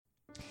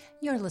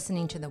You're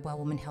listening to the Well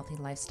Woman Healthy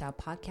Lifestyle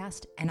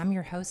Podcast, and I'm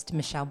your host,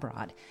 Michelle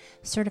Broad,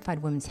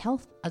 certified women's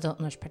health, adult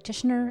nurse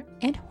practitioner,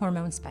 and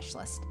hormone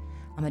specialist.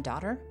 I'm a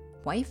daughter,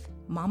 wife,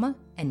 mama,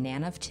 and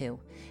nana of two,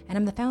 and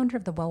I'm the founder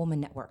of the Well Woman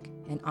Network,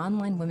 an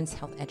online women's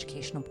health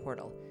educational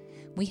portal.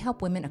 We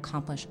help women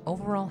accomplish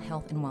overall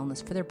health and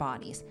wellness for their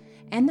bodies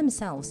and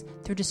themselves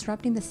through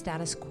disrupting the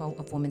status quo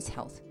of women's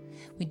health.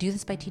 We do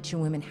this by teaching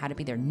women how to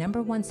be their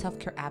number one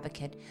self-care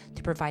advocate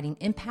through providing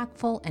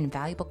impactful and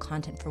valuable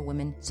content for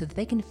women so that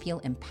they can feel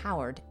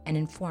empowered and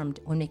informed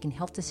when making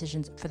health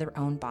decisions for their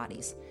own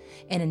bodies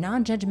in a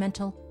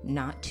non-judgmental,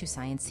 not too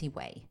sciencey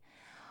way.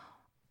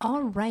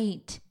 All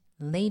right,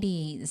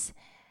 ladies,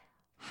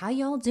 how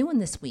y'all doing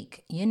this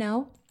week? You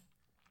know,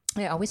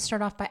 I always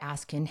start off by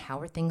asking, how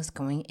are things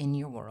going in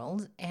your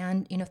world?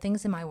 And,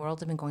 things in my world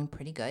have been going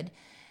pretty good.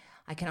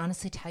 I can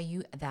honestly tell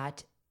you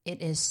that it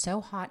is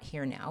so hot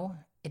here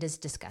now. It is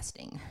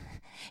disgusting.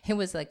 It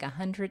was like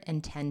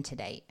 110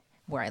 today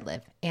where I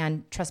live.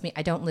 And trust me,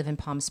 I don't live in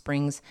Palm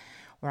Springs.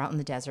 We're out in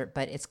the desert,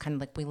 but it's kind of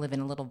like we live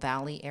in a little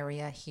valley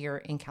area here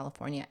in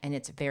California, and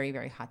it's very,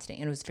 very hot today.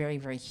 And it was very,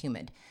 very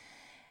humid.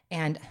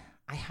 And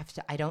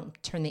I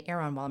don't turn the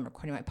air on while I'm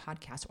recording my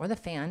podcast or the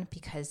fan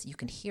because you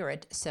can hear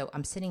it. So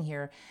I'm sitting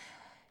here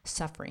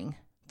suffering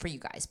for you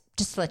guys,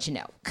 just to let you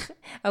know.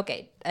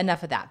 Okay,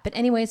 enough of that. But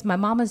anyways, my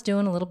mama's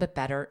doing a little bit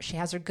better. She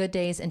has her good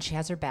days and she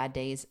has her bad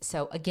days.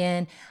 So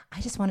again, I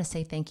just want to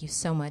say thank you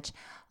so much.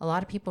 A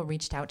lot of people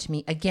reached out to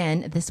me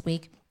again this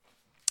week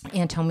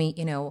and told me,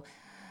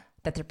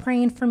 that they're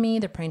praying for me.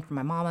 They're praying for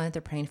my mama.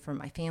 They're praying for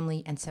my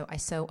family. And so I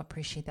so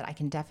appreciate that. I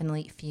can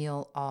definitely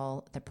feel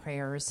all the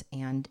prayers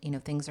and,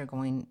 things are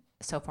going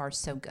so far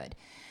so good.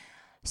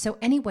 So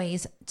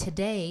anyways,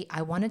 today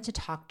I wanted to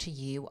talk to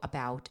you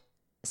about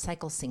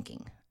cycle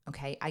syncing.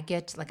 Okay.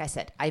 Like I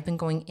said, I've been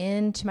going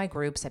into my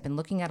groups. I've been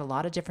looking at a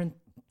lot of different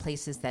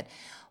places that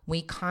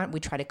we try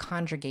to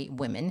conjugate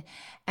women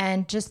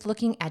and just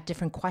looking at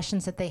different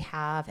questions that they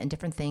have and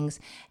different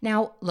things.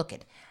 Now,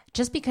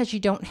 just because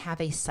you don't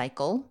have a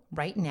cycle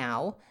right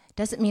now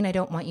doesn't mean I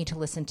don't want you to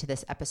listen to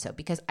this episode,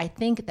 because I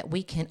think that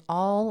we can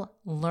all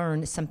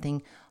learn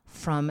something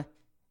from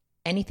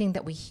anything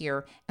that we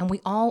hear, and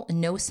we all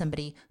know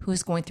somebody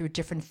who's going through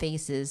different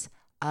phases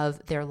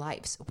of their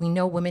lives. We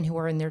know women who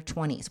are in their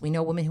 20s. We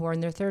know women who are in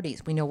their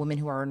 30s. We know women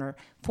who are in our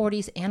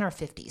 40s and our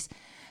 50s.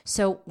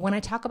 So when I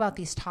talk about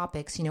these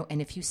topics,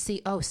 and if you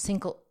see,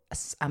 cycle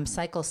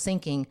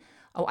syncing,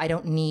 I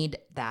don't need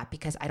that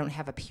because I don't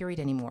have a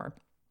period anymore.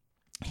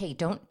 Hey,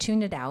 don't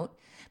tune it out.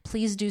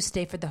 Please do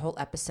stay for the whole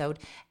episode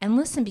and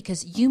listen,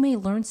 because you may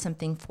learn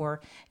something for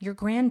your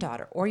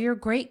granddaughter or your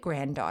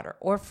great-granddaughter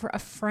or for a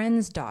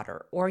friend's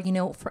daughter or,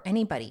 for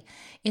anybody.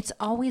 It's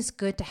always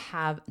good to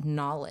have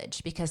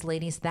knowledge because,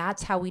 ladies,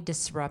 that's how we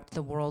disrupt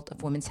the world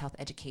of women's health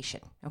education,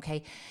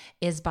 okay,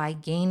 is by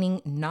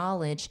gaining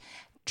knowledge,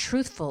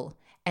 truthful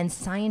and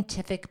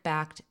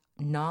scientific-backed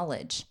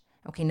knowledge.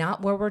 Okay,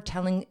 not where we're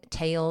telling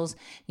tales.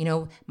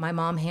 My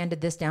mom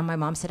handed this down. My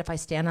mom said if I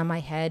stand on my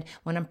head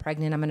when I'm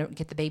pregnant, I'm going to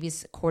get the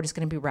baby's cord is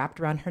going to be wrapped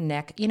around her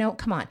neck.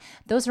 Come on.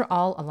 Those are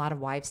all a lot of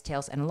wives'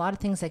 tales, and a lot of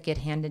things that get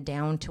handed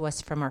down to us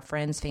from our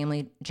friends,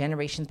 family,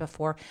 generations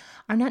before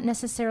are not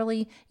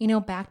necessarily,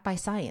 backed by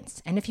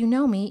science. And if you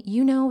know me,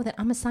 you know that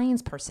I'm a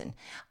science person.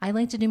 I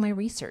like to do my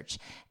research.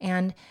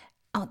 And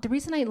the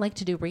reason I like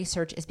to do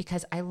research is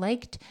because I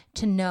like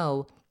to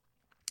know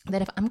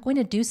that if I'm going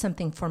to do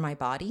something for my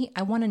body,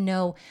 I want to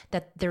know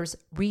that there's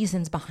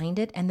reasons behind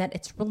it and that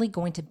it's really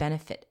going to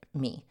benefit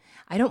me.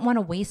 I don't want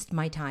to waste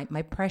my time,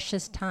 my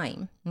precious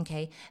time,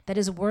 okay, that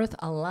is worth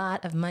a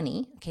lot of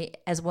money, okay,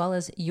 as well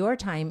as your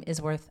time is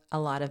worth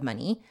a lot of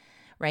money,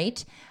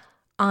 right,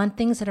 on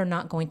things that are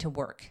not going to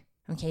work.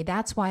 Okay,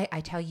 that's why I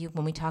tell you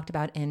when we talked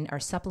about in our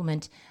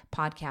supplement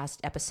podcast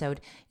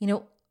episode,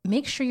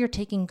 make sure you're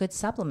taking good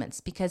supplements,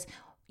 because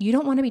you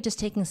don't want to be just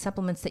taking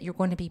supplements that you're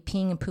going to be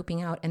peeing and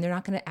pooping out and they're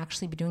not going to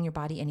actually be doing your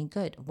body any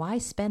good. Why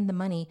spend the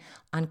money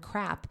on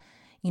crap,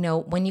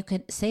 when you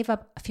could save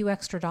up a few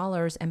extra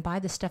dollars and buy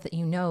the stuff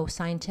that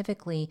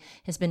scientifically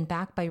has been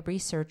backed by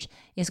research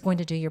is going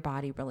to do your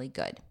body really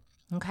good.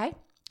 Okay?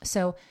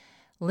 So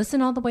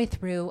listen all the way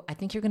through. I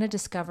think you're going to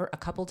discover a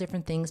couple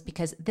different things,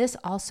 because this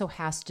also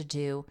has to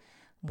do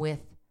with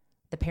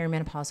the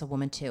perimenopausal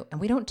woman too. And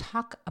we don't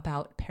talk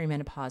about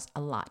perimenopause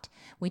a lot.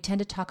 We tend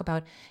to talk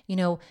about,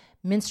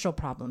 menstrual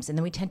problems, and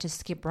then we tend to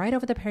skip right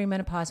over the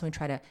perimenopause and we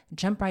try to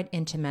jump right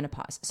into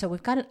menopause. So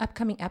we've got an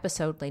upcoming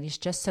episode, ladies,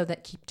 just so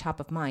that keep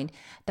top of mind,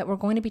 that we're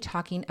going to be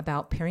talking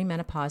about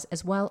perimenopause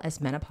as well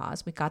as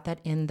menopause. We got that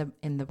in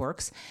the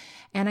works.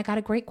 And I got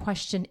a great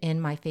question in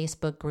my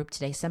Facebook group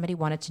today. Somebody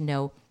wanted to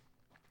know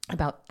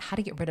about how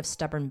to get rid of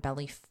stubborn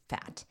belly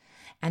fat.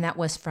 And that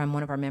was from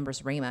one of our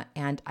members, Rima.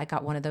 And I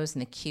got one of those in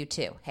the queue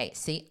too. Hey,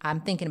 see,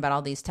 I'm thinking about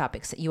all these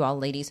topics that you all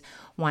ladies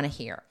want to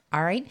hear.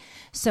 All right.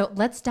 So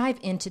let's dive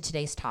into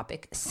today's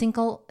topic,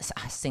 cycle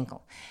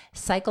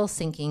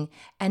syncing.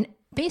 And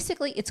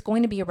basically it's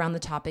going to be around the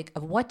topic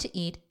of what to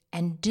eat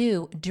and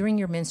do during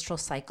your menstrual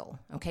cycle.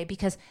 Okay.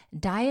 Because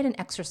diet and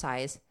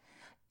exercise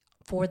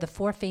for the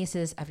 4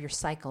 phases of your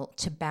cycle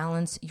to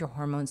balance your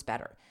hormones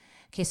better.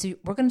 Okay, so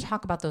we're going to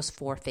talk about those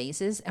 4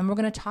 phases, and we're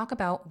going to talk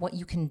about what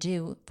you can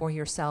do for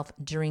yourself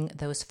during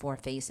those 4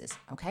 phases,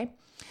 okay?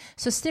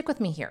 So stick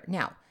with me here.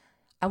 Now,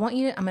 I'm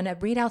going to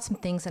read out some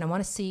things, and I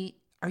want to see,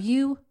 are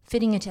you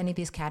fitting into any of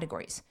these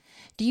categories?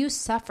 Do you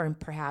suffer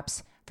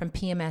perhaps from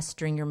PMS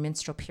during your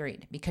menstrual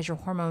period because your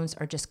hormones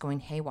are just going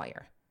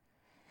haywire?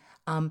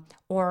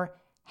 Or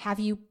have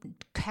you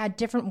had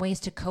different ways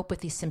to cope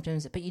with these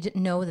symptoms, but you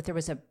didn't know that there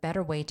was a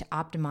better way to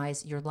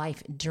optimize your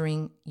life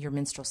during your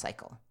menstrual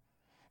cycle?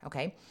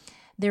 Okay.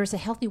 There's a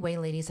healthy way,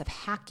 ladies, of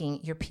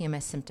hacking your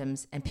PMS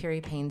symptoms and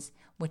period pains,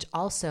 which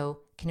also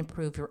can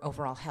improve your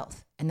overall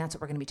health. And that's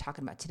what we're going to be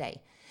talking about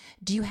today.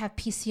 Do you have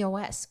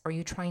PCOS? Or are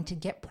you trying to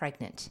get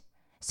pregnant?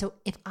 So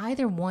if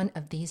either one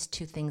of these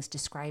 2 things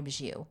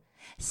describes you,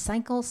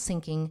 cycle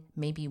syncing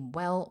may be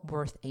well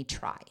worth a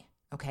try.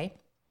 Okay.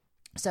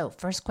 So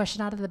first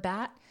question out of the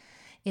bat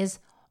is,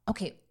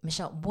 okay,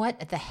 Michelle,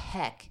 what the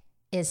heck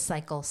is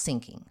cycle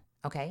syncing?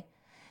 Okay.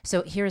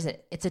 So here's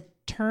it. It's a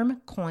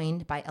term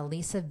coined by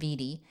Alisa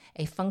Vitti,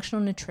 a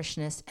functional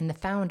nutritionist and the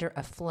founder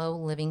of Flow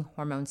Living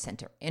Hormone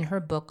Center, in her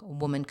book,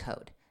 Woman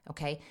Code.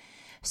 Okay.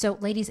 So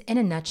ladies, in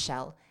a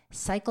nutshell,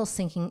 cycle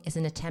syncing is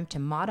an attempt to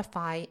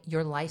modify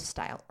your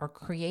lifestyle or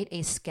create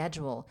a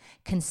schedule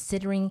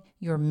considering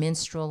your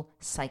menstrual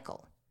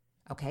cycle.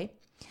 Okay.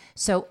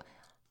 So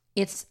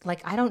it's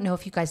like, I don't know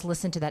if you guys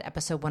listened to that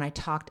episode when I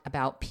talked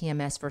about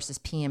PMS versus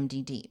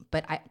PMDD,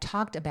 but I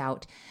talked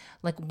about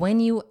like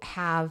when you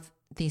have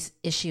these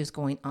issues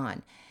going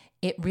on,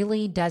 it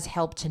really does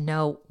help to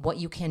know what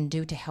you can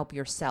do to help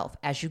yourself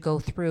as you go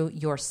through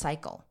your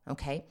cycle,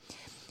 okay?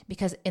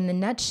 Because in the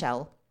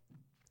nutshell,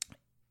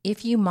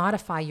 if you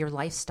modify your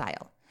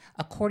lifestyle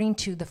according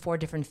to the 4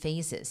 different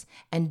phases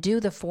and do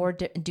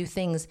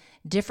things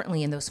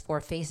differently in those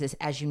 4 phases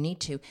as you need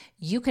to,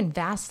 you can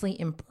vastly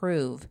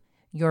improve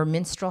your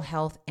menstrual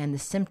health and the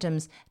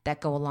symptoms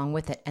that go along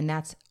with it. And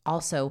that's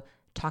also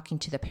talking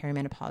to the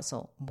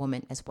perimenopausal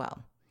woman as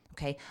well.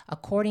 Okay.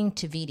 According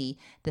to Vitti,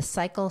 the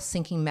cycle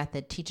syncing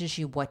method teaches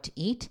you what to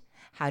eat,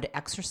 how to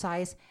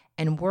exercise,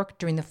 and work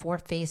during the 4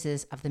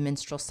 phases of the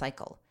menstrual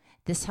cycle.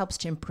 This helps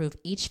to improve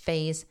each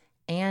phase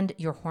and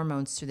your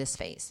hormones through this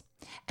phase.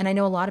 And I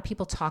know a lot of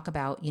people talk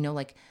about,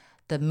 like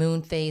the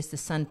moon phase, the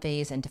sun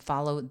phase, and to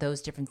follow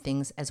those different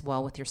things as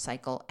well with your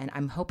cycle. And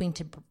I'm hoping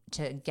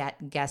to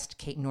get guest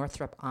Kate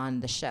Northrup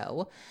on the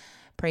show.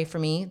 Pray for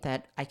me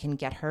that I can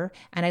get her.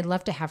 And I'd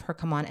love to have her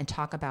come on and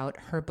talk about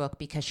her book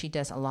because she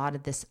does a lot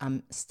of this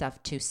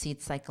stuff to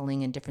seed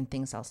cycling and different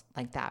things else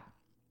like that.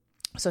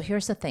 So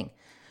here's the thing.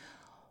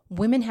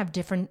 Women have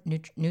different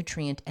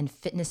nutrient and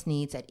fitness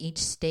needs at each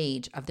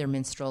stage of their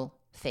menstrual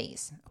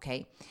phase.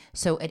 Okay.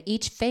 So at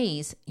each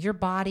phase, your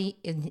body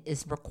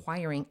is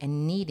requiring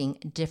and needing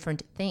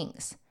different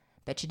things.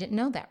 Bet you didn't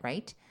know that,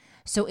 right?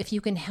 So if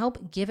you can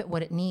help give it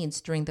what it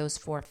needs during those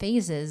 4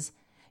 phases,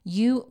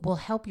 you will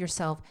help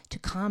yourself to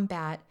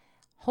combat,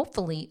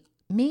 hopefully,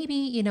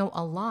 maybe,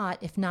 a lot,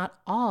 if not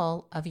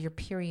all of your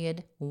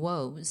period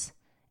woes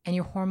and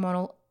your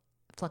hormonal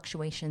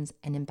fluctuations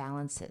and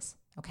imbalances.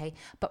 Okay.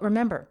 But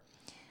remember,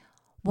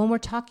 when we're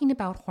talking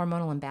about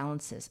hormonal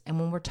imbalances and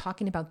when we're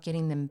talking about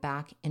getting them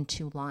back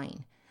into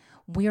line,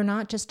 we are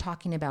not just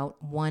talking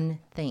about one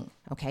thing,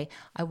 okay?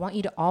 I want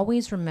you to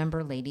always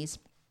remember, ladies,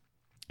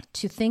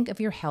 to think of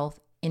your health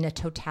in a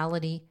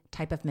totality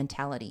type of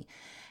mentality.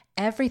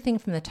 Everything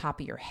from the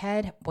top of your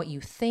head, what you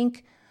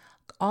think,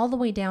 all the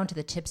way down to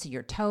the tips of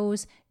your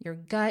toes, your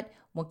gut,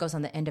 what goes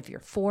on the end of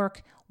your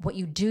fork, what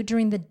you do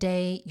during the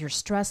day, your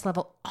stress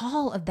level,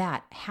 all of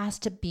that has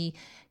to be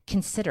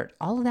considered.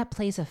 All of that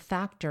plays a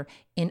factor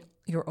in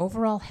your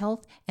overall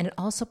health, and it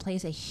also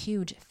plays a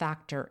huge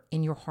factor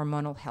in your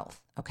hormonal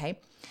health, okay?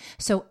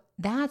 So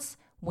that's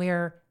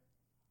where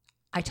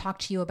I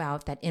talked to you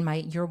about that in my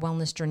Your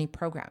Wellness Journey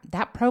program.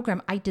 That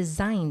program I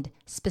designed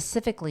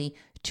specifically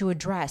to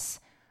address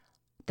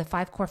the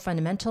 5 core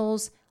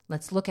fundamentals.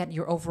 Let's look at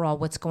your overall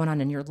what's going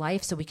on in your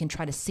life so we can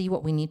try to see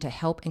what we need to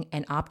help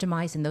and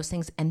optimize in those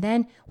things. And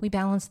then we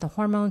balance the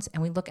hormones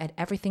and we look at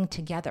everything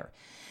together.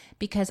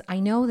 Because I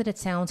know that it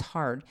sounds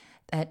hard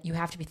that you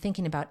have to be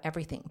thinking about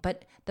everything,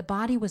 but the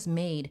body was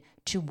made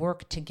to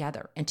work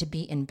together and to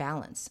be in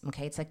balance.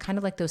 Okay. It's like kind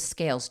of like those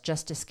scales,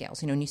 justice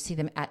scales, and you see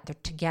them they're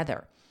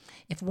together.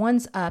 If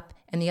one's up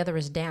and the other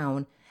is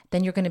down,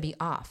 then you're going to be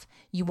off.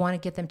 You want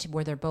to get them to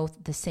where they're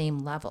both the same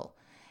level.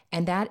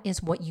 And that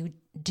is what you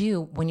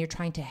do when you're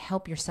trying to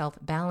help yourself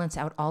balance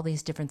out all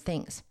these different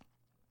things.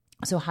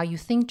 So how you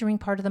think during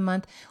part of the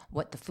month,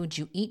 what the foods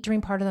you eat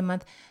during part of the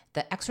month,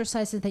 the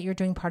exercises that you're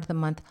doing part of the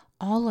month,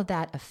 all of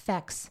that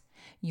affects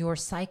your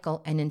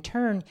cycle. And in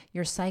turn,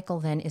 your cycle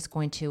then is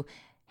going to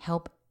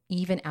help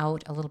even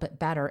out a little bit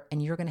better,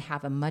 and you're going to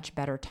have a much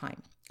better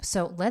time.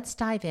 So let's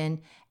dive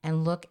in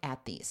and look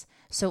at these.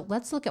 So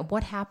let's look at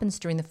what happens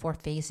during the 4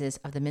 phases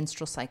of the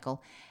menstrual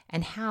cycle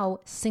and how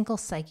cycle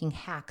syncing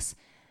hacks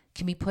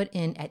can be put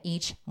in at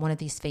each one of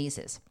these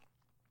phases.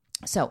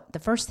 So the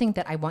first thing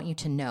that I want you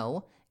to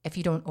know if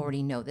you don't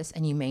already know this,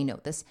 and you may know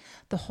this,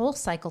 the whole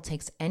cycle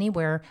takes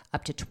anywhere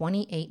up to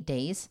 28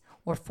 days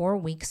or 4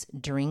 weeks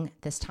during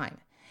this time.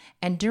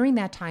 And during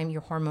that time,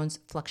 your hormones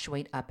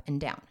fluctuate up and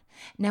down.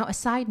 Now, a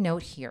side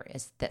note here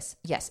is this.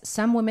 Yes,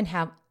 some women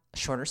have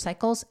shorter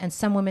cycles and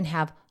some women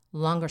have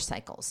longer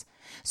cycles.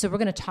 So we're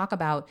going to talk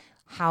about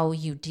how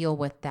you deal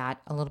with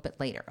that a little bit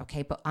later,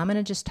 okay? But I'm going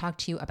to just talk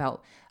to you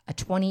about a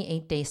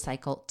 28-day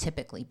cycle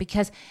typically,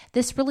 because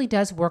this really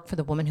does work for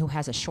the woman who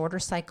has a shorter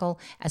cycle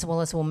as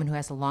well as a woman who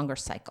has a longer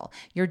cycle.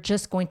 You're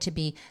just going to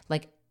be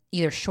like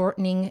either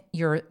shortening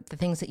the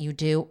things that you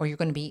do, or you're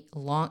going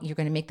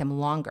to make them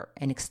longer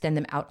and extend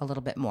them out a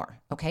little bit more,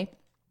 okay?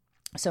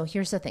 So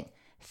here's the thing.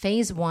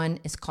 Phase 1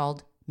 is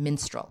called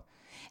menstrual,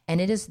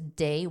 and it is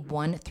day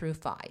 1 through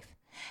 5.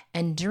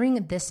 And during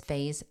this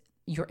phase,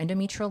 your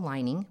endometrial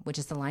lining, which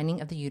is the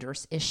lining of the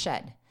uterus, is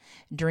shed.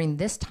 During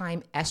this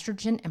time,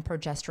 estrogen and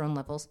progesterone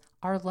levels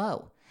are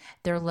low.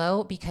 They're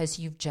low because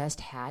you've just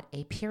had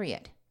a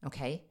period,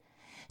 okay?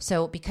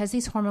 So because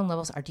these hormone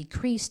levels are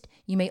decreased,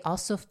 you may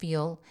also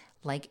feel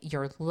like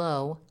you're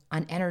low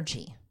on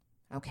energy,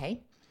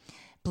 okay?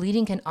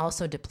 Bleeding can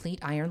also deplete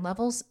iron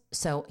levels.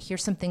 So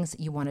here's some things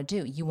that you want to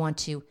do. You want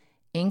to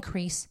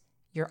increase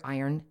your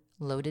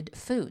iron-loaded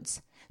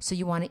foods. So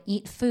you want to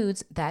eat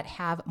foods that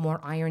have more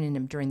iron in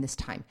them during this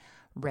time.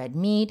 Red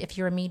meat, if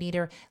you're a meat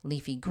eater,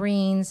 leafy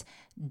greens,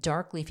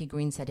 dark leafy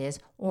greens that is,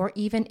 or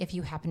even if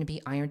you happen to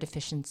be iron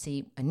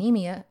deficiency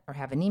anemia or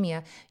have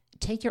anemia,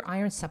 take your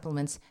iron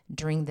supplements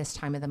during this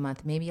time of the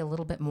month, maybe a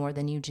little bit more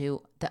than you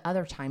do the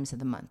other times of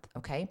the month,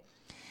 okay?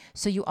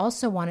 So you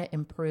also want to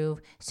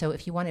improve, so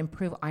if you want to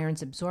improve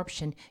iron's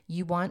absorption,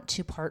 you want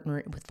to partner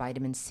it with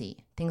vitamin C,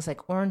 things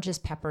like oranges,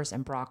 peppers,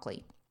 and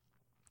broccoli.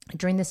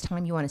 During this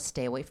time, you want to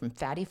stay away from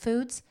fatty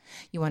foods.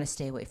 You want to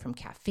stay away from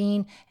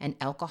caffeine and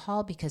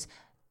alcohol, because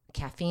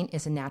caffeine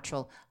is a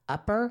natural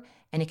upper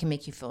and it can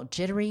make you feel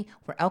jittery,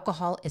 where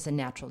alcohol is a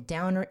natural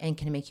downer and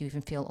can make you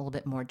even feel a little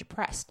bit more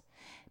depressed.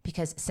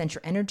 Because since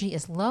your energy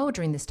is low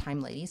during this time,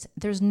 ladies,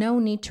 there's no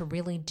need to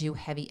really do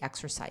heavy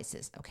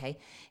exercises, okay?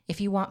 If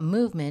you want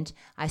movement,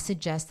 I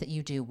suggest that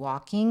you do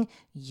walking,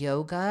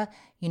 yoga,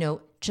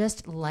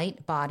 just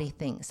light body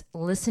things.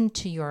 Listen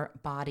to your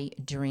body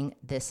during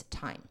this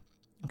time.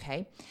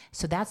 Okay,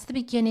 so that's the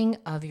beginning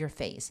of your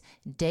phase.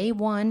 Day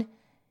 1,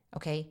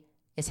 okay,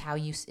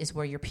 is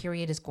where your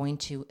period is going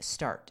to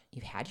start.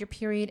 You've had your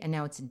period and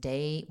now it's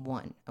day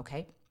 1,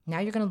 okay? Now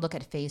you're going to look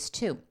at phase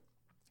 2.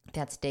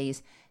 That's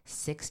days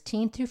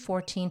 16 through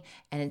 14,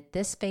 and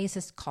this phase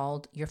is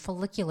called your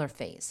follicular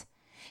phase.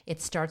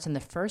 It starts on the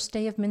first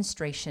day of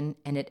menstruation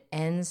and it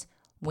ends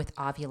with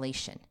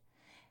ovulation.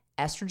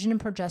 Estrogen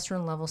and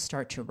progesterone levels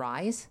start to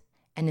rise,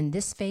 and in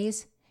this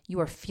phase, you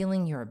are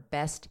feeling your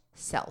best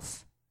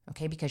self.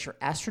 Okay, because your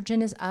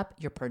estrogen is up,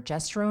 your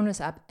progesterone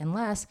is up,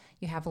 unless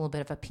you have a little bit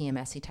of a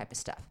PMS-y type of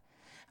stuff.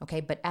 Okay,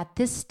 but at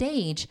this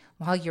stage,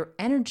 while your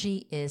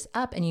energy is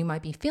up and you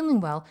might be feeling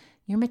well,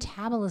 your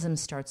metabolism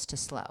starts to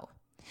slow.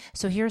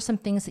 So here are some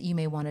things that you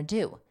may want to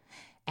do.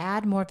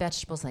 Add more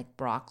vegetables like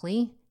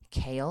broccoli,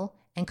 kale,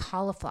 and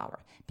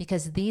cauliflower,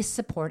 because these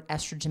support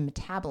estrogen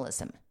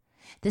metabolism.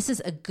 This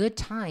is a good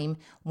time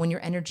when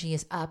your energy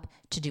is up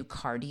to do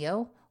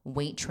cardio,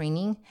 weight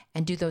training,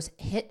 and do those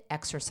HIIT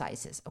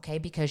exercises, okay?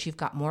 Because you've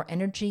got more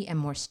energy and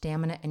more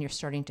stamina and you're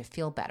starting to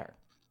feel better.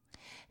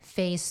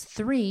 Phase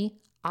 3,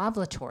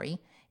 ovulatory,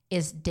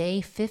 is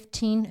day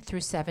 15 through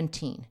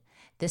 17.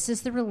 This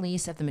is the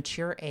release of the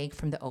mature egg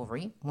from the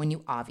ovary when you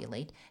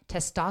ovulate,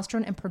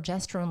 testosterone and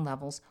progesterone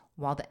levels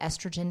while the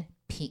estrogen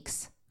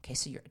peaks. Okay,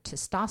 so your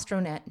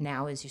testosterone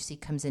now, as you see,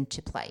 comes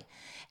into play.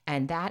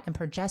 And that and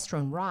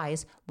progesterone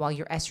rise while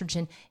your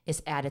estrogen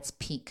is at its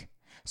peak.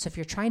 So if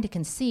you're trying to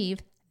conceive,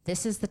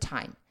 this is the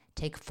time.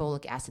 Take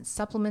folic acid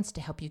supplements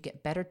to help you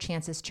get better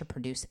chances to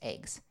produce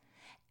eggs.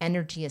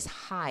 Energy is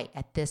high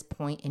at this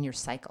point in your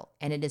cycle,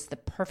 and it is the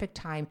perfect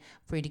time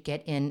for you to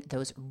get in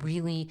those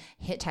really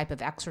HIIT type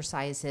of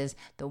exercises,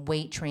 the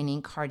weight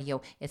training,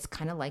 cardio. It's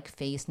kind of like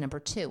phase number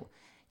 2.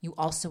 You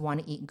also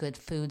want to eat good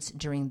foods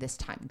during this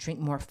time, drink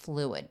more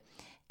fluid,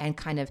 and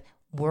kind of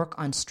work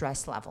on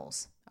stress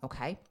levels,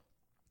 okay?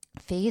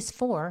 Phase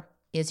 4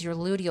 is your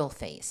luteal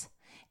phase,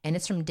 and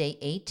it's from day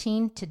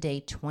 18 to day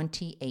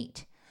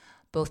 28.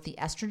 Both the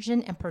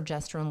estrogen and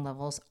progesterone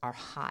levels are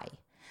high.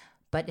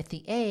 But if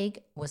the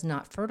egg was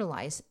not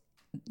fertilized,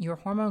 your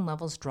hormone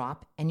levels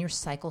drop and your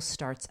cycle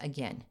starts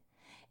again.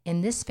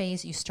 In this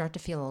phase, you start to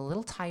feel a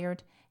little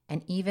tired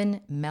and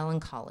even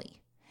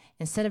melancholy.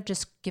 Instead of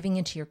just giving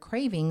into your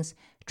cravings,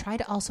 try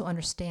to also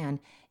understand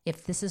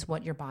if this is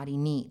what your body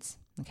needs.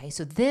 Okay,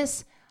 so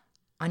this,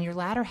 on your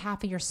latter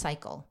half of your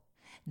cycle,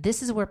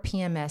 this is where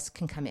PMS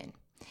can come in.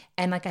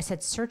 And like I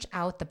said, search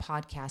out the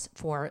podcast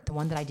for the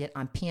one that I did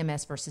on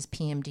PMS versus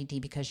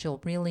PMDD, because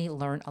you'll really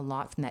learn a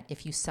lot from that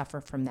if you suffer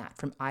from that,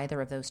 from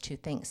either of those two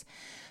things.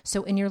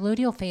 So in your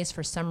luteal phase,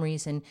 for some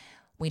reason,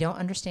 we don't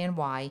understand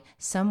why,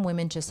 some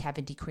women just have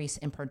a decrease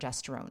in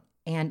progesterone,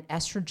 and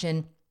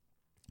estrogen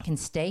can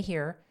stay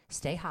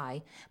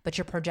high, but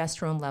your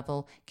progesterone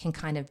level can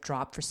kind of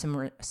drop for some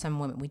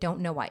women. We don't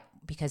know why.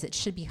 because it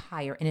should be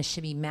higher and it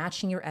should be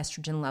matching your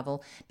estrogen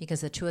level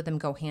because the two of them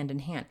go hand in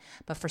hand.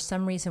 But for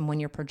some reason,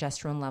 when your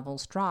progesterone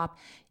levels drop,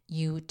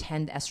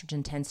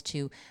 estrogen tends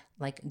to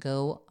like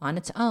go on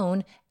its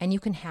own and you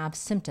can have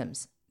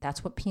symptoms.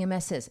 That's what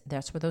PMS is.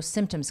 That's where those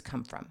symptoms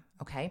come from,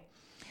 okay?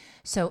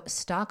 So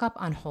stock up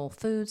on whole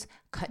foods,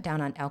 cut down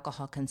on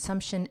alcohol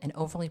consumption and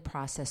overly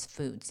processed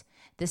foods.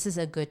 This is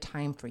a good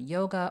time for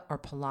yoga or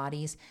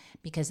Pilates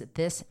because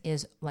this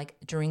is like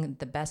during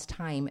the best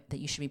time that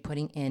you should be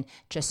putting in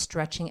just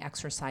stretching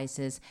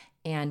exercises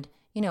and,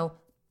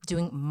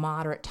 doing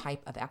moderate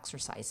type of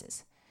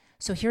exercises.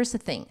 So here's the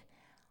thing.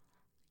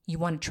 You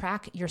want to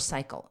track your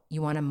cycle.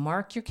 You want to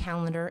mark your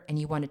calendar and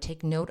you want to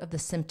take note of the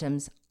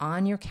symptoms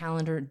on your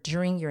calendar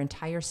during your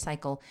entire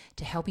cycle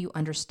to help you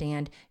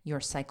understand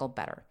your cycle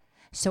better.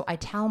 So I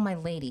tell my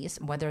ladies,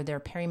 whether they're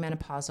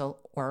perimenopausal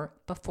or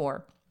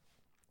before,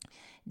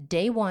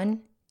 day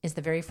 1 is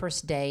the very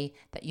first day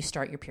that you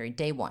start your period.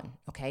 Day 1,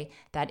 okay?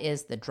 That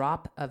is the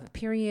drop of a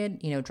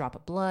period, drop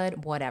of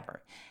blood,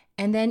 whatever.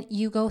 And then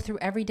you go through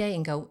every day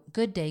and go,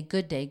 good day,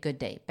 good day, good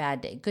day,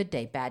 bad day, good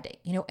day, bad day,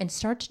 and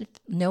start to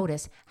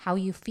notice how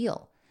you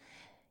feel.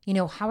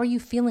 How are you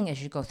feeling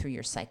as you go through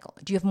your cycle?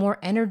 Do you have more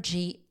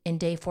energy in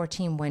day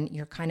 14 when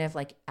you're kind of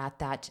like at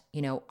that,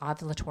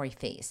 ovulatory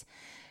phase?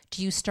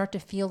 Do you start to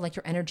feel like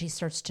your energy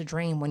starts to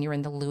drain when you're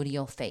in the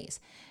luteal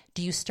phase?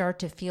 Do you start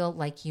to feel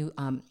like you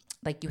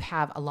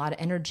have a lot of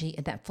energy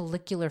in that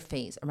follicular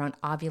phase around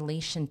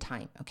ovulation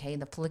time, okay?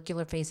 The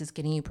follicular phase is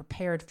getting you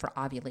prepared for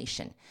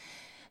ovulation.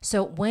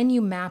 So when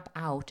you map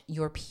out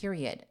your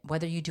period,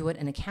 whether you do it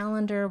in a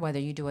calendar, whether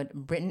you do it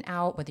written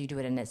out, whether you do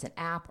it as an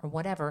app or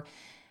whatever,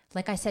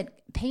 like I said,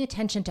 pay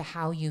attention to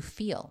how you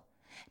feel.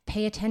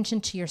 Pay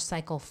attention to your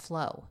cycle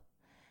flow.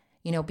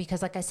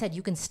 Because like I said,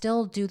 you can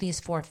still do these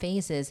 4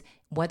 phases,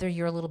 whether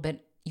you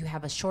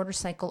have a shorter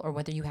cycle or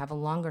whether you have a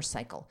longer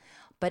cycle.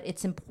 But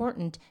it's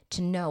important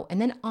to know and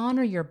then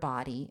honor your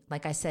body.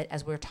 Like I said,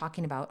 as we're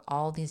talking about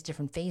all these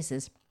different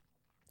phases,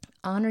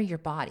 honor your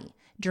body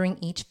during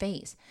each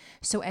phase.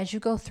 So as you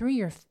go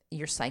through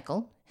your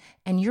cycle,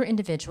 and you're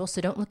individual,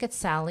 so don't look at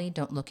Sally,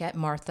 don't look at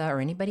Martha or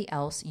anybody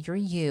else, you're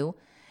you,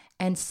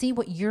 and see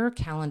what your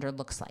calendar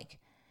looks like.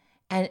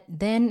 And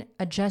then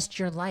adjust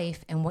your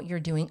life and what you're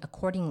doing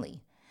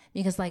accordingly.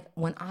 Because like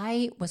when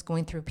I was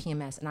going through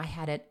PMS and I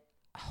had it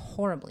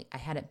horribly, I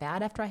had it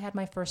bad after I had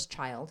my first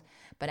child,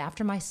 but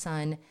after my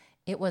son,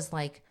 it was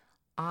like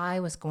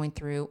I was going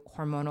through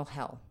hormonal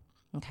hell,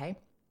 okay?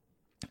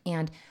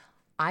 And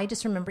I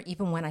just remember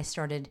even when I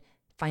started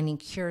finding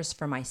cures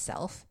for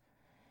myself,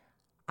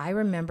 I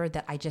remember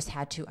that I just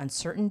had to, on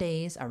certain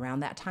days around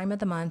that time of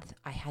the month,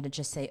 I had to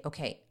just say,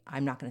 okay,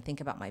 I'm not going to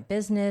think about my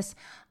business.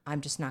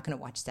 I'm just not going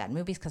to watch sad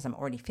movies because I'm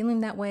already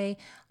feeling that way.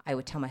 I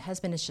would tell my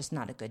husband it's just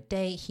not a good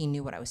day. He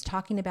knew what I was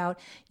talking about.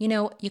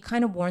 You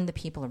kind of warn the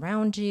people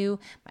around you,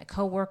 my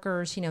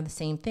coworkers, the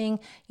same thing.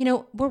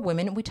 We're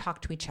women and we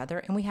talk to each other,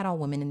 and we had all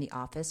women in the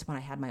office when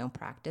I had my own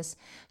practice.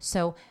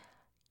 So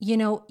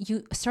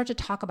you start to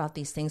talk about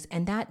these things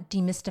and that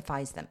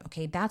demystifies them,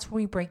 okay? That's where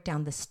we break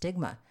down the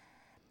stigma.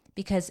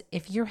 Because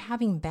if you're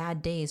having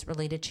bad days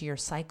related to your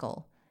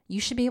cycle,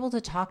 you should be able to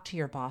talk to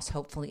your boss,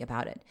 hopefully,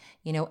 about it,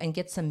 and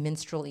get some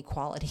menstrual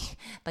equality,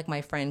 like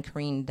my friend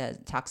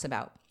Corrine talks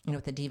about,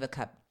 with the Diva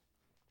Cup.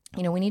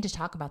 We need to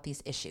talk about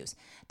these issues.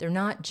 They're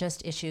not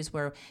just issues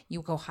where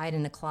you go hide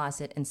in a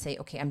closet and say,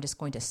 okay, I'm just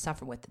going to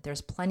suffer with it.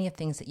 There's plenty of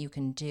things that you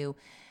can do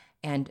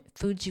and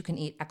foods you can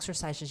eat,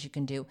 exercises you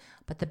can do.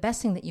 But the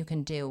best thing that you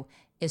can do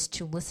is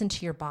to listen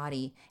to your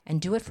body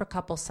and do it for a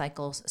couple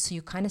cycles so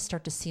you kind of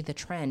start to see the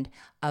trend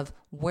of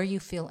where you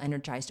feel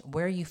energized,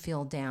 where you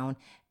feel down,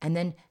 and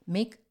then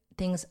make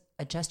things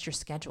adjust your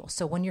schedule.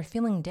 So when you're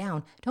feeling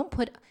down, don't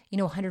put,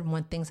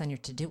 101 things on your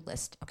to-do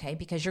list, okay?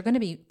 Because you're going to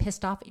be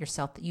pissed off at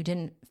yourself that you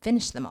didn't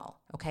finish them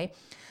all, okay?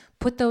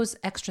 Put those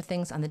extra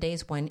things on the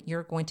days when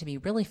you're going to be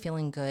really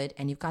feeling good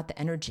and you've got the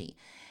energy.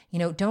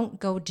 Don't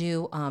go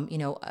do,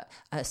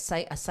 a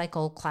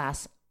cycle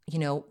class,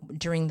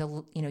 during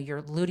the,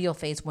 your luteal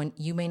phase when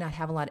you may not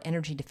have a lot of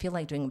energy to feel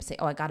like doing it, say,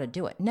 oh, I got to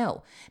do it.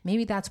 No,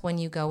 maybe that's when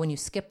you go and you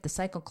skip the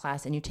cycle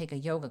class and you take a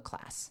yoga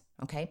class.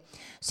 Okay.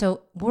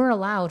 So we're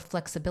allowed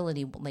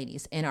flexibility,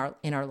 ladies, in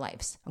our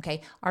lives. Okay.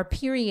 Our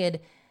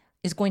period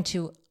is going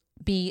to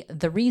be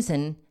the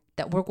reason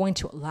that we're going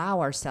to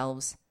allow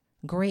ourselves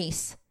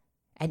grace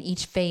at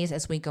each phase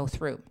as we go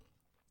through.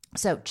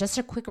 So just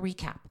a quick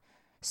recap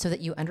so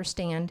that you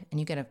understand and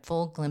you get a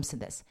full glimpse of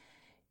this.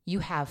 You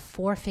have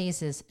 4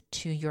 phases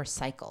to your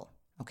cycle.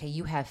 Okay.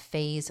 You have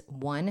phase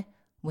 1,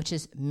 which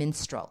is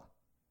menstrual.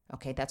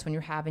 Okay. That's when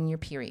you're having your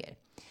period.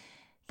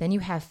 Then you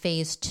have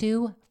phase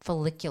 2,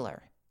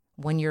 follicular,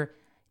 when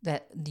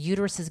the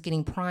uterus is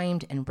getting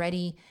primed and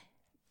ready.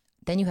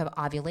 Then you have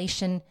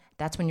ovulation.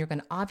 That's when you're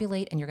going to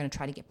ovulate and you're going to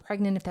try to get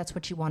pregnant if that's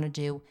what you want to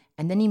do.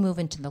 And then you move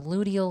into the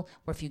luteal,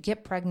 where if you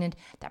get pregnant,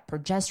 that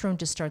progesterone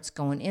just starts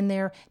going in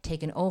there,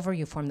 taking over.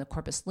 You form the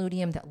corpus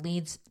luteum that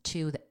leads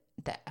to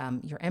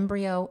your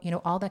embryo,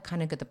 all that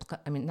kind of good.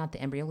 Not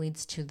the embryo,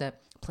 leads to the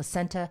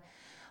placenta.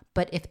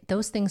 But if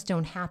those things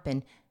don't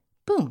happen,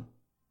 boom,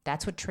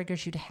 That's what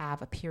triggers you to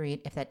have a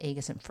period if that egg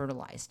isn't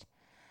fertilized.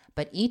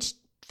 But each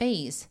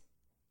phase,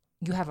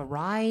 you have a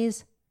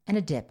rise and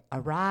a dip, a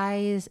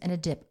rise and a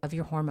dip of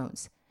your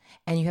hormones.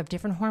 And you have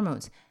different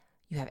hormones.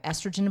 You have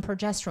estrogen and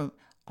progesterone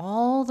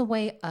all the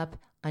way up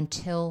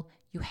until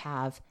you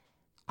have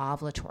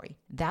ovulatory.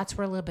 That's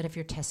where a little bit of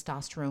your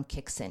testosterone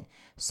kicks in.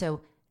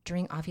 So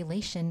during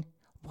ovulation,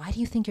 why do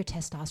you think your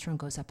testosterone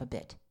goes up a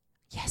bit?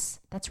 Yes,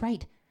 that's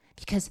right.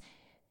 Because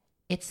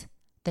it's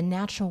the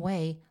natural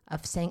way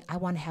of saying, I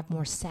want to have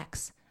more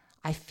sex.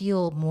 I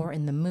feel more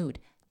in the mood.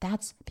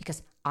 That's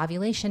because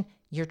ovulation,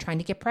 you're trying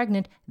to get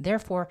pregnant.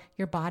 Therefore,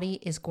 your body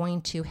is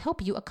going to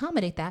help you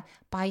accommodate that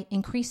by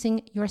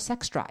increasing your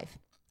sex drive.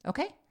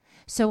 Okay?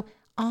 So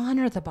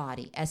honor the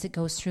body as it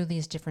goes through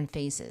these different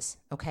phases.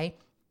 Okay?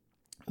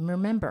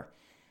 Remember,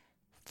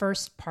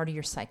 first part of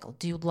your cycle,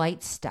 do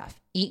light stuff,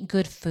 eat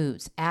good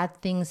foods, add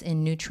things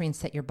in nutrients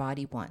that your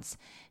body wants.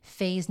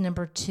 Phase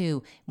number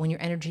 2, when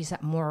your energy's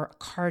at more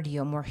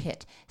cardio, more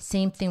HIIT.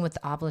 Same thing with the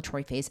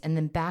ovulatory phase, and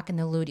then back in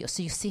the luteal.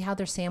 So you see how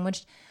they're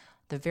sandwiched?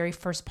 The very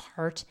first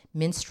part,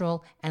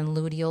 menstrual and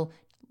luteal,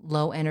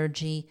 low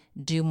energy,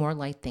 do more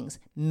light things.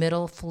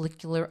 Middle,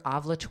 follicular,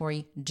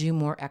 ovulatory, do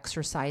more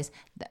exercise,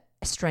 the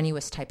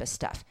strenuous type of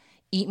stuff.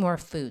 Eat more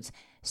foods.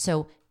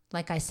 So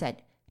like I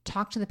said,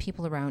 talk to the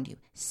people around you.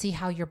 See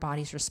how your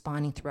body's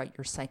responding throughout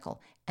your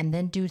cycle, and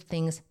then do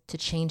things to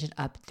change it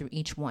up through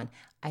each one.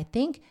 I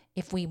think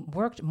if we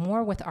worked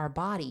more with our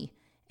body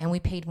and we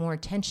paid more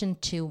attention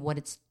to what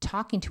it's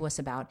talking to us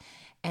about,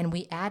 and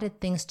we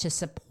added things to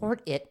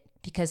support it,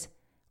 because,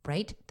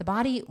 right, the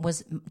body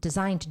was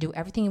designed to do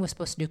everything it was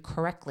supposed to do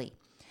correctly.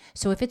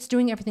 So if it's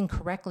doing everything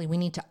correctly, we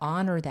need to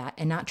honor that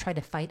and not try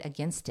to fight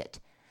against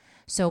it.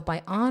 So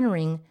by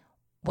honoring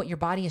what your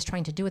body is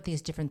trying to do with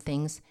these different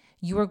things,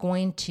 you are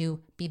going to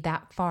be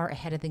that far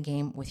ahead of the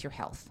game with your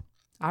health.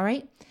 All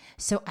right?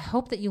 So I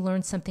hope that you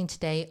learned something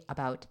today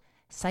about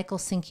cycle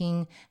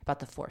syncing, about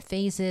the 4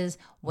 phases,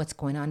 what's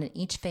going on in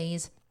each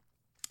phase.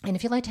 And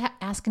if you'd like to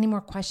ask any more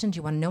questions,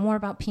 you want to know more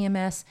about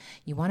PMS,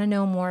 you want to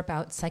know more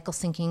about cycle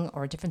syncing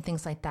or different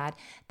things like that,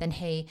 then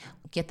hey,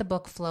 get the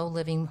book Flow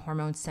Living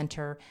Hormone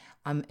Center.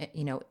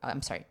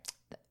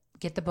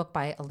 Get the book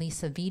by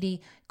Elisa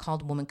Vitti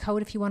called Woman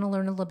Code if you want to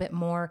learn a little bit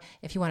more.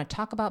 If you want to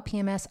talk about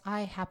PMS,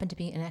 I happen to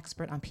be an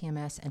expert on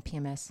PMS and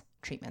PMS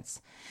treatments.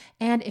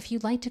 And if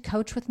you'd like to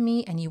coach with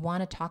me and you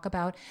want to talk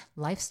about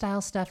lifestyle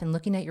stuff and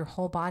looking at your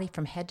whole body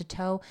from head to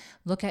toe,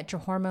 look at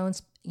your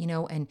hormones,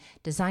 and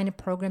design a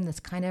program that's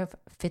kind of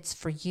fits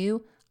for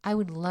you, I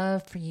would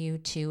love for you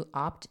to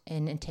opt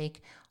in and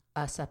take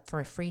us up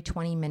for a free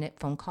 20-minute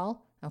phone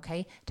call.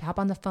 Okay, to hop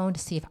on the phone to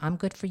see if I'm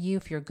good for you,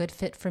 if you're a good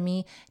fit for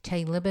me, tell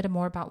you a little bit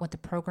more about what the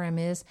program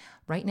is.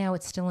 Right now,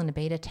 it's still in a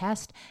beta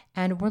test,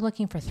 and we're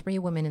looking for 3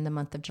 women in the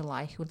month of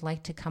July who would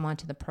like to come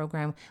onto the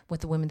program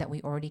with the women that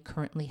we already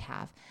currently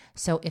have.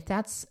 So if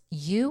that's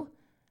you,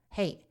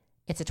 hey,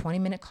 it's a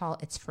 20-minute call.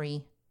 It's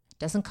free.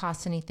 Doesn't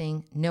cost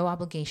anything, no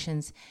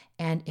obligations.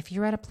 And if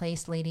you're at a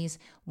place, ladies,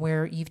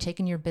 where you've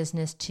taken your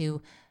business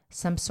to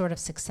some sort of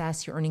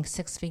success, you're earning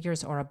 6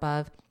 figures or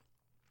above,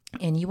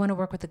 and you want to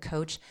work with a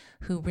coach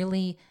who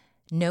really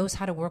knows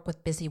how to work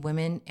with busy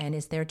women and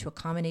is there to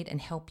accommodate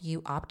and help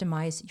you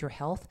optimize your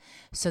health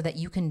so that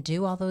you can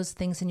do all those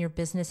things in your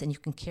business and you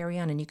can carry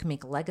on and you can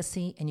make a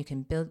legacy and you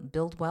can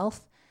build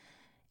wealth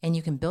and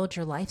you can build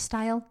your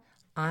lifestyle,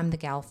 I'm the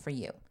gal for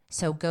you.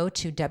 So go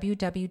to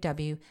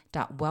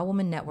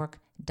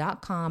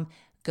www.wellwomannetwork.com,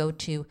 go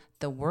to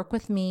the Work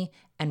With Me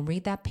and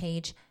read that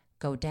page,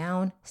 go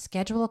down,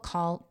 schedule a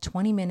call,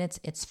 20 minutes,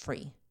 it's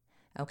free.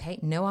 Okay,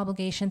 no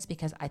obligations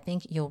because I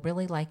think you'll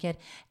really like it.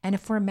 And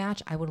if we're a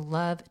match, I would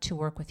love to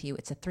work with you.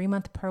 It's a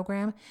 3-month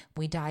program.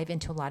 We dive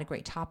into a lot of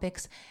great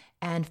topics.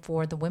 And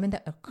for the women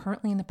that are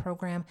currently in the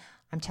program,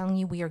 I'm telling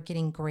you, we are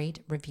getting great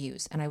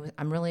reviews. And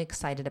I'm really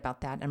excited about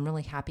that. I'm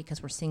really happy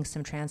because we're seeing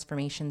some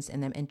transformations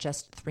in them in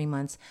just 3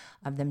 months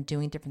of them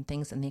doing different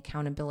things and the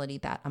accountability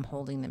that I'm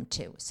holding them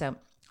to. So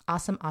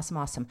awesome, awesome,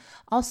 awesome.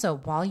 Also,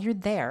 while you're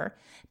there,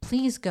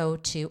 please go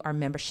to our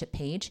membership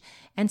page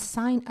and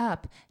sign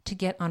up to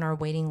get on our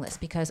waiting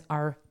list because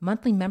our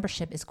monthly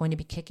membership is going to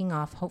be kicking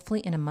off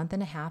hopefully in a month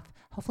and a half,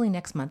 hopefully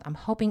next month. I'm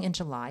hoping in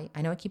July.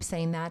 I know I keep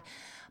saying that,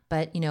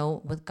 but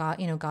with God,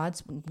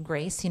 God's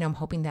grace, I'm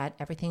hoping that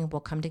everything will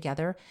come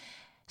together.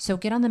 So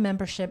get on the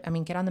membership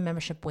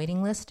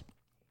waiting list.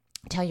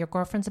 Tell your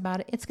girlfriends about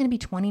it. It's going to be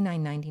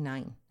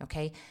 $29.99.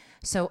 Okay.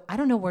 So I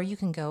don't know where you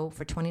can go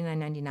for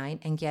 $29.99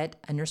 and get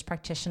a nurse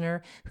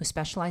practitioner who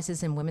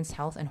specializes in women's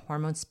health and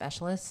hormone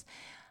specialists.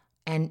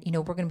 And,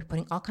 we're going to be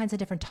putting all kinds of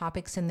different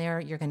topics in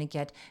there. You're going to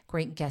get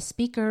great guest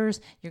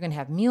speakers. You're going to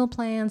have meal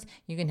plans.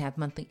 You're going to have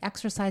monthly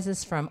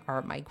exercises from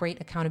my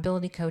great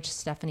accountability coach,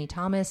 Stephanie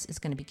Thomas, is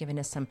going to be giving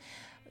us some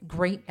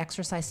great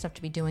exercise stuff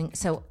to be doing.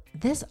 So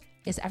this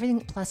is everything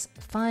plus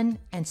fun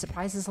and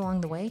surprises along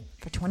the way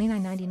for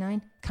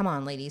 $29.99. Come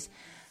on, ladies.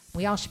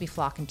 We all should be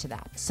flocking to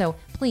that. So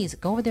please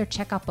go over there,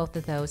 check out both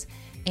of those.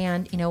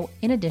 And,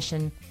 in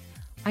addition,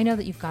 I know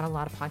that you've got a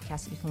lot of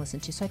podcasts that you can listen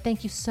to, so I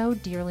thank you so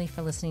dearly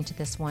for listening to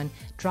this one.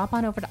 Drop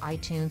on over to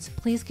iTunes.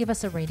 Please give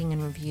us a rating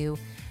and review.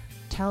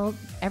 Tell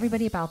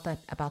everybody about the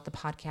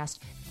podcast.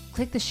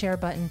 Click the share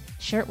button,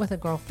 share it with a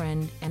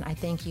girlfriend, and I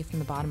thank you from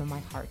the bottom of my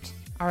heart.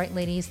 All right,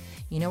 ladies,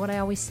 you know what I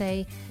always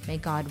say? May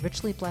God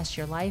richly bless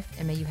your life,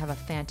 and may you have a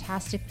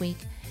fantastic week.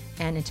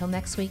 And until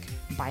next week,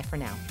 bye for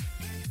now.